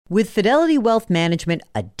With Fidelity Wealth Management,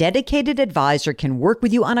 a dedicated advisor can work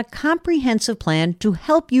with you on a comprehensive plan to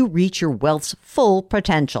help you reach your wealth's full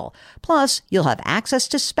potential. Plus, you'll have access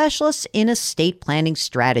to specialists in estate planning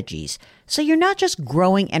strategies. So you're not just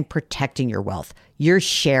growing and protecting your wealth, you're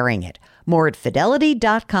sharing it. More at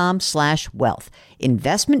fidelity.com/wealth.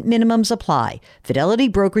 Investment minimums apply. Fidelity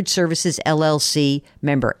Brokerage Services, LLC,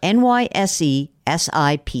 member NYSE,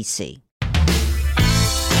 SIPC.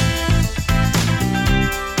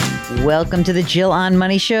 Welcome to the Jill on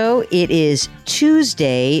Money Show. It is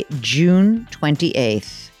Tuesday, June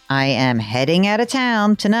 28th. I am heading out of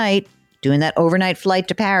town tonight, doing that overnight flight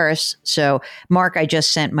to Paris. So, Mark, I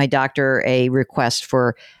just sent my doctor a request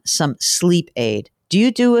for some sleep aid. Do you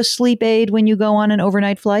do a sleep aid when you go on an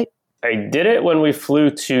overnight flight? I did it when we flew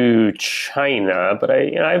to China, but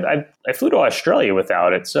I flew to Australia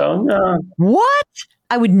without it. So, no. What?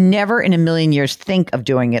 I would never in a million years think of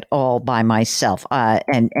doing it all by myself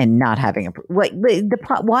and not having a... Why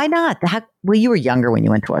not? Well, you were younger when you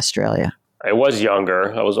went to Australia. I was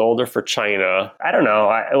younger. I was older for China. I don't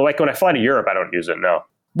know. Like when I fly to Europe, I don't use it, no.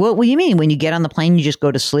 What do you mean? When you get on the plane, you just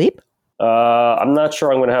go to sleep? I'm not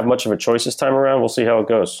sure I'm going to have much of a choice this time around. We'll see how it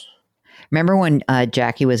goes. Remember when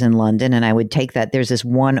Jackie was in London and I would take that? There's this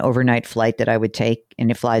one overnight flight that I would take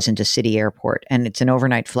and it flies into City Airport and it's an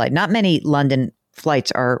overnight flight. Not many London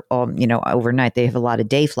flights are, overnight. They have a lot of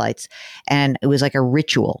day flights. And it was like a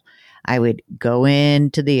ritual. I would go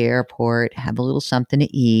into the airport, have a little something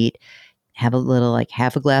to eat, have a little, like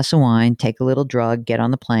half a glass of wine, take a little drug, get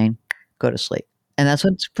on the plane, go to sleep. And that's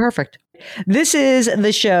what's perfect. This is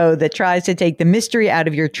the show that tries to take the mystery out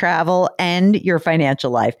of your travel and your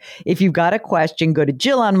financial life. If you've got a question, go to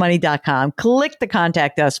JillOnMoney.com, click the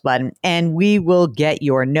Contact Us button, and we will get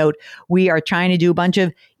your note. We are trying to do a bunch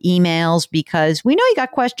of emails because we know you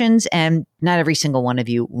got questions and not every single one of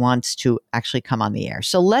you wants to actually come on the air.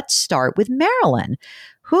 So let's start with Marilyn,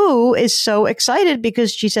 who is so excited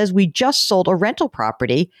because she says we just sold a rental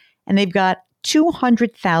property and they've got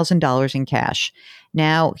 $200,000 in cash.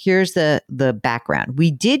 Now, here's the background.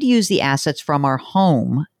 We did use the assets from our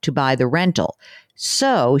home to buy the rental.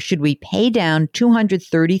 So should we pay down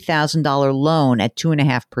 $230,000 loan at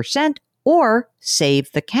 2.5% or save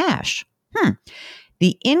the cash?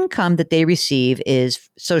 The income that they receive is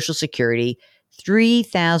Social Security,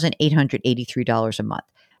 $3,883 a month.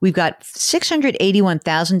 We've got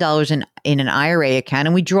 $681,000 in an IRA account,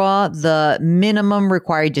 and we draw the minimum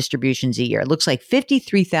required distributions a year. It looks like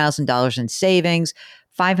 $53,000 in savings,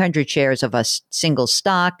 500 shares of a single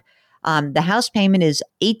stock. The house payment is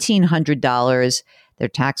 $1,800. Their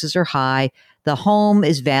taxes are high. The home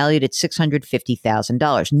is valued at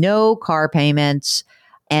 $650,000. No car payments,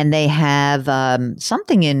 and they have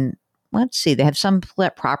something in, they have some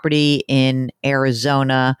property in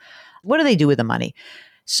Arizona. What do they do with the money?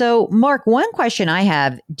 So, Mark, one question I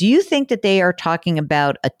have, do you think that they are talking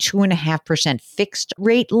about a 2.5% fixed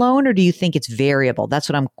rate loan, or do you think it's variable? That's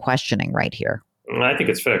what I'm questioning right here. I think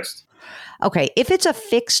it's fixed. Okay. If it's a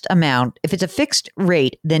fixed amount, if it's a fixed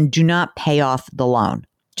rate, then do not pay off the loan.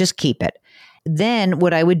 Just keep it. Then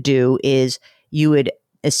what I would do is you would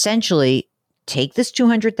essentially take this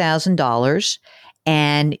 $200,000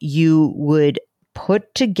 and you would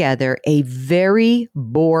put together a very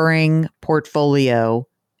boring portfolio.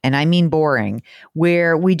 And I mean boring,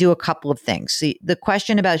 where we do a couple of things. See, the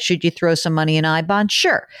question about should you throw some money in iBond?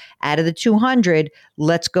 Sure. Out of the 200,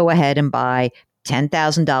 let's go ahead and buy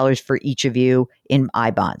 $10,000 for each of you in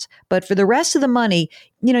iBonds. But for the rest of the money,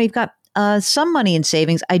 you've got some money in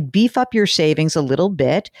savings. I'd beef up your savings a little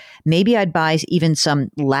bit. Maybe I'd buy even some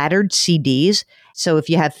laddered CDs. So if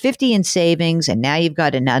you have 50 in savings and now you've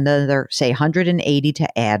got another, say, 180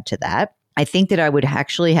 to add to that, I think that I would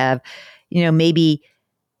actually have, maybe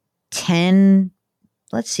 $10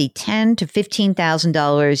 to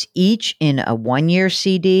 $15,000 each in a 1-year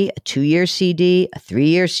CD, a 2-year CD, a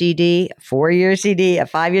 3-year CD, a 4-year CD, a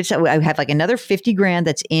 5-year. So I have like another 50 grand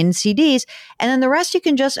that's in CDs. And then the rest you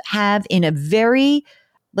can just have in a very,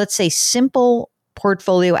 let's say, simple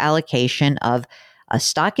portfolio allocation of a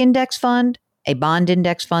stock index fund, a bond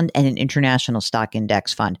index fund, and an international stock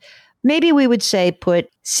index fund. Maybe we would say put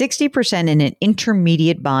 60% in an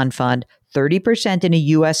intermediate bond fund, 30% in a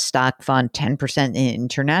U.S. stock fund, 10% in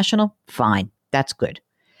international. Fine. That's good.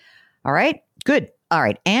 All right. Good. All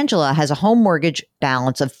right. Angela has a home mortgage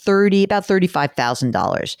balance of about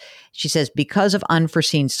 $35,000. She says, because of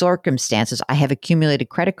unforeseen circumstances, I have accumulated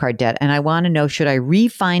credit card debt and I want to know, should I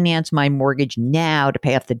refinance my mortgage now to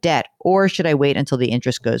pay off the debt or should I wait until the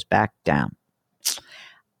interest goes back down?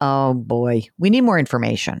 Oh boy. We need more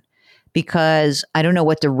information because I don't know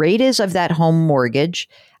what the rate is of that home mortgage.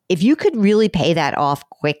 If you could really pay that off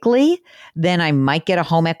quickly, then I might get a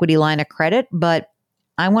home equity line of credit. But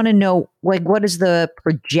I want to know, like, what is the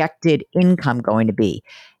projected income going to be?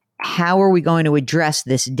 How are we going to address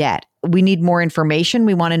this debt? We need more information.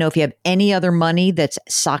 We want to know if you have any other money that's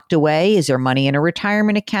socked away. Is there money in a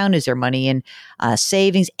retirement account? Is there money in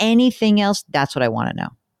savings? Anything else? That's what I want to know.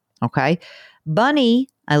 Okay. Bunny,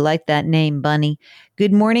 I like that name, Bunny.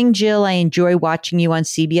 Good morning, Jill. I enjoy watching you on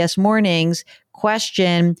CBS Mornings.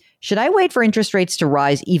 Question, should I wait for interest rates to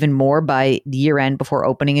rise even more by the year end before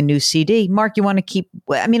opening a new CD? Mark, you want to keep,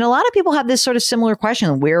 I mean, a lot of people have this sort of similar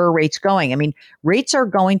question. Where are rates going? I mean, rates are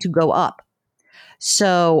going to go up.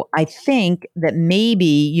 So I think that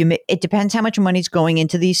maybe it depends how much money's going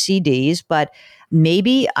into these CDs, but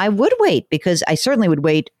maybe I would wait, because I certainly would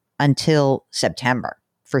wait until September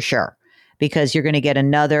for sure, because you're going to get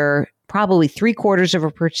another probably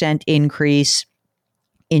 0.75% increase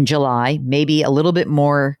in July, maybe a little bit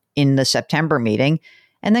more in the September meeting,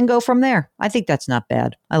 and then go from there. I think that's not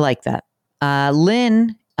bad. I like that.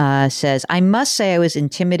 Lynn says, I must say I was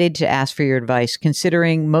intimidated to ask for your advice,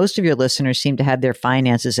 considering most of your listeners seem to have their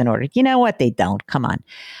finances in order. You know what? They don't. Come on.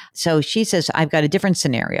 So she says, I've got a different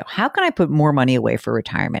scenario. How can I put more money away for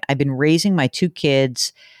retirement? I've been raising my 2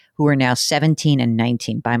 kids, who are now 17 and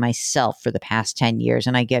 19, by myself for the past 10 years,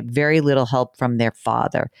 and I get very little help from their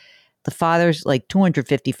father. The father's like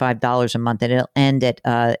 $255 a month, and it'll end at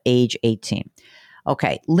age 18.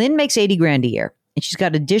 Okay, Lynn makes $80,000 a year, and she's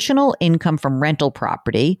got additional income from rental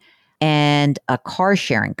property and a car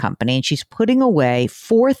sharing company, and she's putting away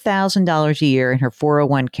 $4,000 a year in her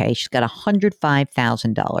 401k. She's got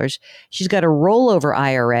 $105,000. She's got a rollover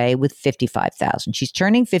IRA with $55,000. She's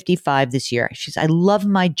turning 55 this year. She says, I love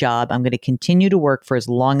my job. I'm going to continue to work for as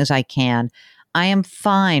long as I can. I am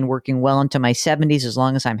fine working well into my 70s as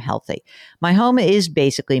long as I'm healthy. My home is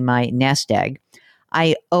basically my nest egg.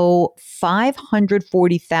 I owe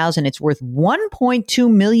 $540,000. It's worth $1.2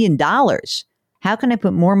 million. How can I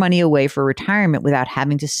put more money away for retirement without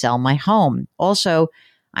having to sell my home? Also,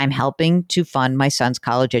 I'm helping to fund my son's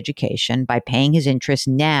college education by paying his interest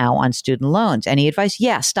now on student loans. Any advice?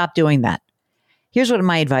 Yeah, stop doing that. Here's what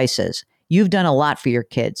my advice is. You've done a lot for your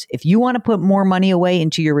kids. If you want to put more money away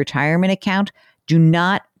into your retirement account, do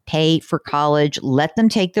not pay for college. Let them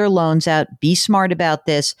take their loans out. Be smart about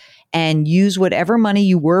this and use whatever money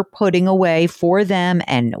you were putting away for them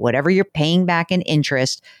and whatever you're paying back in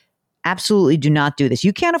interest. Absolutely do not do this.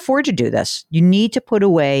 You can't afford to do this. You need to put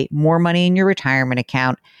away more money in your retirement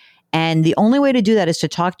account. And the only way to do that is to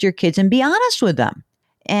talk to your kids and be honest with them.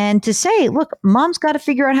 And to say, look, mom's got to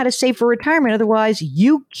figure out how to save for retirement. Otherwise,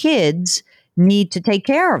 you kids need to take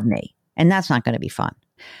care of me. And that's not going to be fun.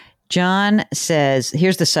 John says,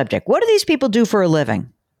 here's the subject. What do these people do for a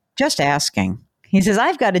living? Just asking. He says,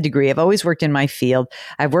 I've got a degree. I've always worked in my field.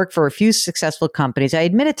 I've worked for a few successful companies. I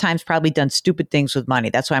admit at times probably done stupid things with money.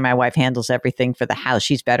 That's why my wife handles everything for the house.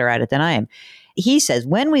 She's better at it than I am. He says,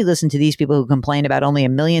 when we listen to these people who complain about only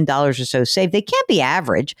 $1 million or so saved, they can't be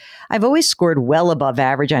average. I've always scored well above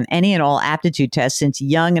average on any and all aptitude tests since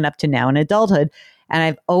young and up to now in adulthood. And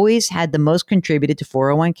I've always had the most contributed to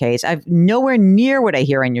 401ks. I've nowhere near what I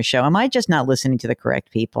hear on your show. Am I just not listening to the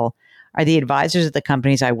correct people? Are the advisors of the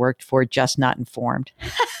companies I worked for just not informed?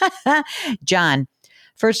 John,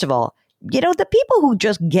 first of all, the people who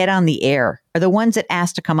just get on the air are the ones that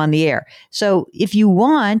ask to come on the air. So if you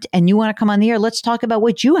want to come on the air, let's talk about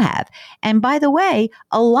what you have. And by the way,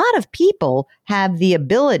 a lot of people have the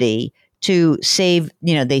ability to save,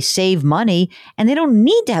 they save money and they don't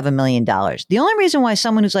need to have $1 million. The only reason why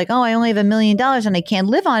someone who's like, oh, I only have $1 million and I can't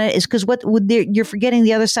live on it is because you're forgetting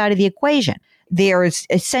the other side of the equation. They are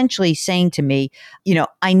essentially saying to me,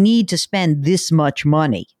 I need to spend this much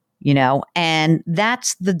money, and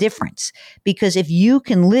that's the difference. Because if you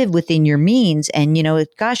can live within your means and,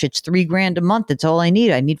 gosh, it's $3,000 a month. That's all I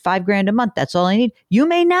need. I need $5,000 a month. That's all I need. You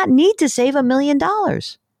may not need to save $1 million.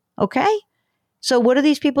 Okay. So what do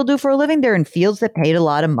these people do for a living? They're in fields that paid a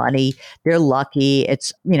lot of money. They're lucky.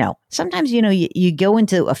 It's, sometimes, you go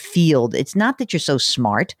into a field. It's not that you're so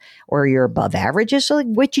smart or you're above average. It's like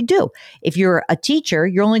what you do. If you're a teacher,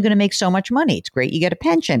 you're only going to make so much money. It's great. You get a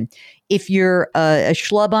pension. If you're a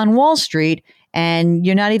schlub on Wall Street and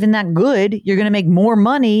you're not even that good, you're going to make more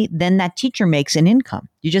money than that teacher makes in income.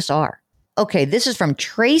 You just are. Okay, this is from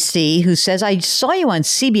Tracy, who says, I saw you on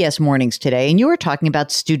CBS Mornings today, and you were talking about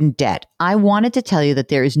student debt. I wanted to tell you that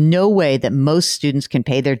there is no way that most students can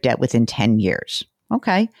pay their debt within 10 years.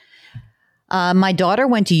 Okay. My daughter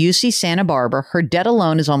went to UC Santa Barbara. Her debt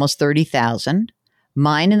alone is almost $30,000.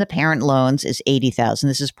 Mine and the parent loans is $80,000.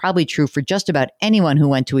 This is probably true for just about anyone who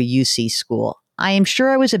went to a UC school. I am sure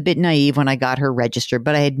I was a bit naive when I got her registered,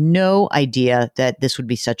 but I had no idea that this would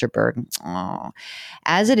be such a burden. Oh.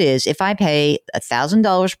 As it is, if I pay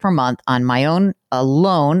 $1,000 per month on my own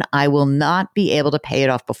loan, I will not be able to pay it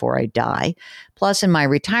off before I die. Plus, in my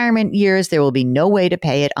retirement years, there will be no way to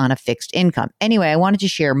pay it on a fixed income. Anyway, I wanted to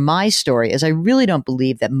share my story as I really don't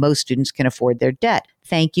believe that most students can afford their debt.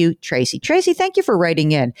 Thank you, Tracy. Tracy, thank you for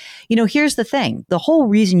writing in. Here's the thing. The whole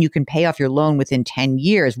reason you can pay off your loan within 10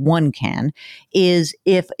 years, one can, is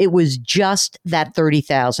if it was just that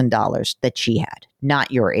 $30,000 that she had,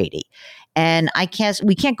 not your 80. And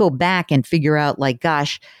we can't go back and figure out like,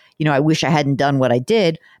 gosh, I wish I hadn't done what I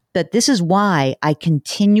did. But this is why I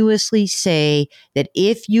continuously say that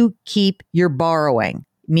if you keep your borrowing,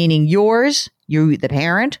 meaning yours, you, the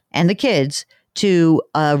parent, and the kids, to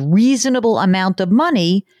a reasonable amount of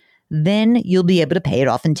money, then you'll be able to pay it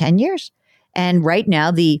off in 10 years. And right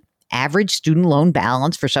now, the average student loan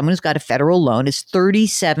balance for someone who's got a federal loan is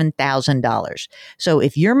 $37,000. So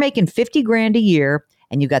if you're making $50,000 a year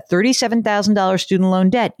and you've got $37,000 student loan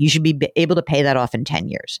debt, you should be able to pay that off in 10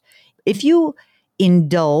 years. If you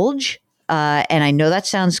indulge, and I know that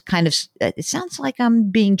sounds it sounds like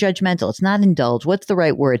I'm being judgmental. It's not indulge. What's the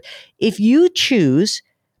right word? If you choose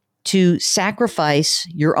to sacrifice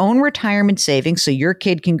your own retirement savings so your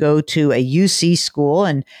kid can go to a UC school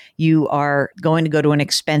and you are going to go to an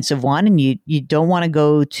expensive one and you don't want to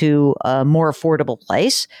go to a more affordable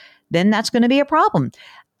place, then that's going to be a problem.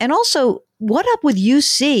 And also, what up with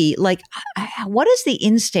UC? Like, what is the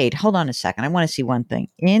in-state? Hold on a second. I want to see one thing.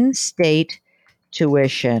 In-state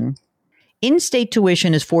tuition. In-state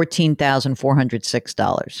tuition is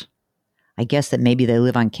 $14,406. I guess that maybe they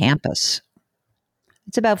live on campus.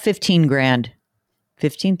 It's about $15,000.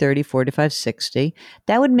 15, 30, 45, 60.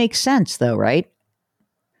 That would make sense though, right?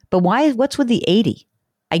 But what's with the 80?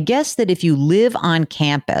 I guess that if you live on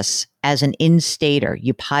campus as an in-stater,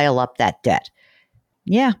 you pile up that debt.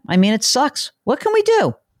 Yeah, I mean, it sucks. What can we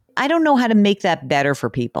do? I don't know how to make that better for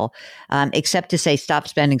people, except to say stop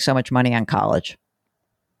spending so much money on college.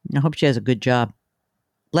 I hope she has a good job.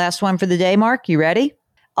 Last one for the day, Mark. You ready?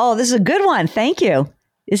 Oh, this is a good one. Thank you.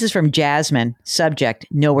 This is from Jasmine. Subject,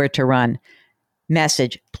 nowhere to run.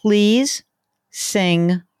 Message, please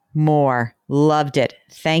sing more. Loved it.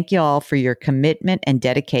 Thank you all for your commitment and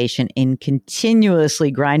dedication in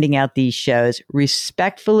continuously grinding out these shows.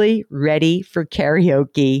 Respectfully ready for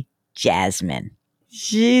karaoke, Jasmine.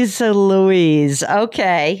 Jeez Louise.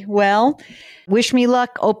 Okay, well, wish me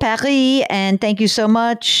luck au Paris, and thank you so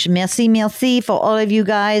much. Merci for all of you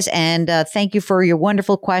guys, and thank you for your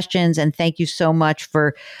wonderful questions, and thank you so much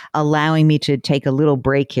for allowing me to take a little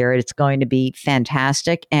break here. It's going to be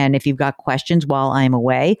fantastic, and if you've got questions while I'm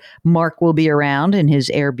away, Mark will be around in his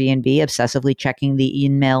Airbnb, obsessively checking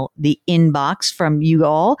the inbox from you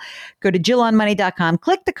all. Go to JillOnMoney.com,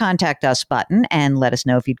 click the Contact Us button, and let us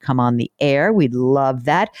know if you'd come on the air. We'd love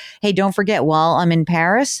that. Hey, don't forget, while I'm in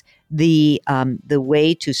Paris, the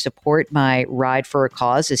way to support my Ride for a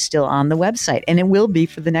Cause is still on the website, and it will be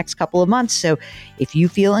for the next couple of months. So if you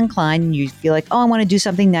feel inclined and you feel like, oh, I want to do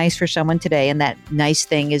something nice for someone today, and that nice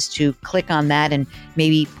thing is to click on that and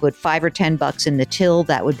maybe put $5 or $10 in the till,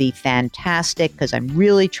 that would be fantastic, because I'm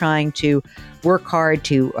really trying to work hard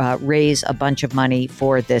to raise a bunch of money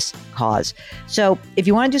for this cause. So if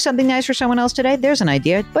you want to do something nice for someone else today, there's an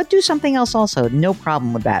idea, but do something else also. No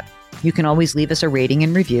problem with that. You can always leave us a rating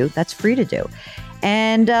and review. That's free to do.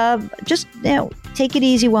 And just take it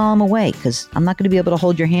easy while I'm away, because I'm not going to be able to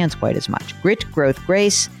hold your hands quite as much. Grit, growth,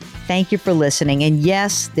 grace. Thank you for listening. And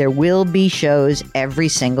yes, there will be shows every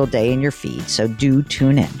single day in your feed, so do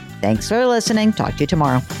tune in. Thanks for listening. Talk to you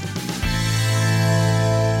tomorrow.